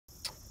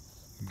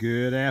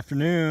Good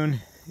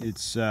afternoon.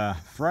 It's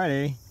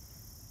Friday.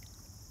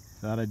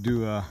 Thought I'd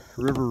do a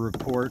river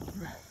report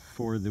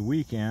for the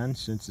weekend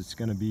since it's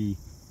going to be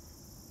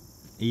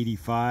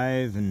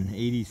 85 and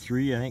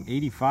 83. I think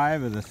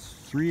 85 of the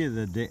 3 of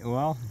the day.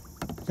 Well,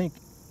 I think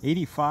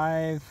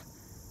 85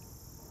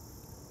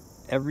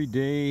 every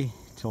day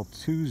till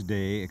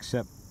Tuesday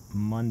except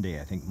Monday.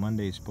 I think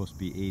Monday is supposed to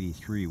be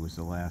 83 was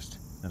the last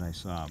that I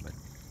saw. But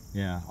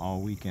yeah,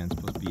 all weekend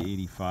supposed to be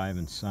 85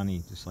 and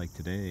sunny just like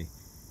today.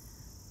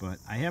 But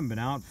I haven't been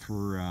out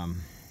for, I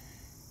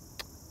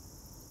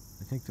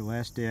think the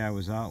last day I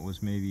was out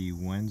was maybe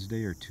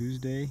Wednesday or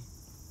Tuesday.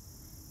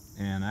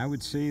 And I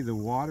would say the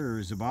water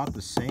is about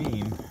the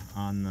same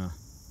on the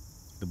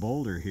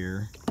boulder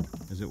here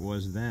as it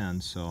was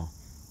then. So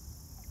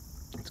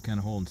it's kind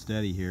of holding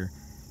steady here.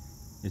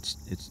 It's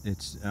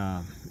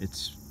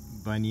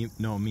by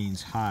no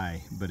means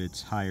high, but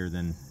it's higher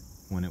than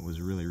when it was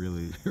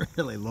really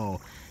low.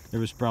 There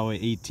was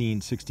probably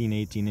 16,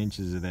 18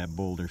 inches of that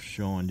boulder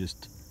showing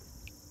just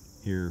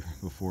here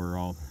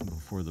before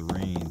the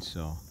rain.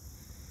 So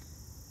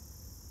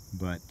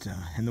but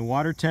and the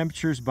water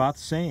temperature is about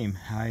the same.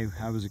 I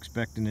was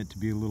expecting it to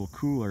be a little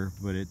cooler,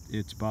 but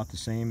it's about the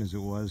same as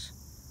it was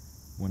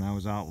when I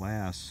was out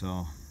last.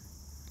 So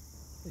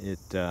this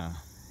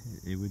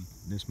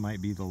might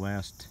be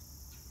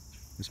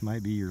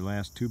your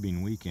last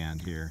tubing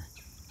weekend here.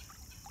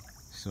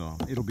 So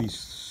it'll be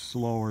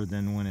slower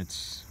than when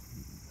it's,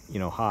 you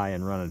know, high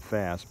and running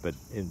fast, but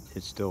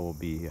it still will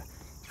be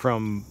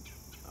from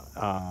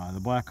the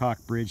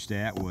Blackhawk Bridge to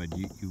Atwood.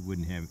 You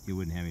wouldn't have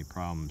any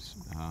problems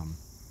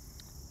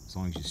as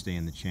long as you stay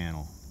in the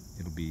channel.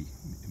 It'll be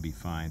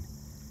fine.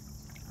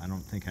 I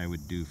don't think I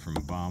would do from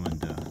Bauman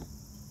to.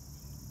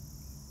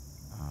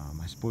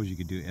 I suppose you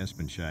could do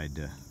Espenscheid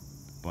to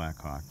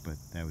Blackhawk, but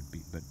that would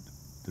be. But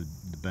the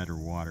better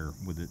water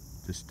with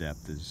this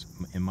depth is,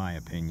 in my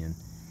opinion,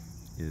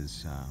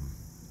 is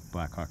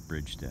Blackhawk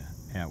Bridge to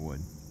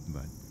Atwood.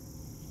 But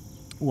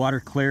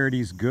water clarity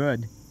is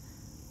good.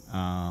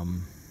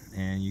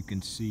 And you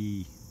can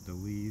see the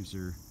leaves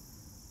the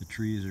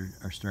trees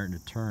are starting to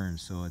turn,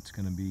 so it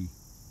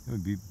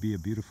would be a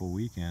beautiful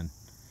weekend.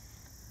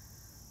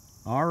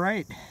 All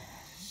right,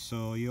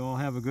 so you all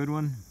have a good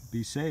one.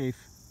 Be safe.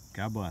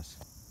 God bless.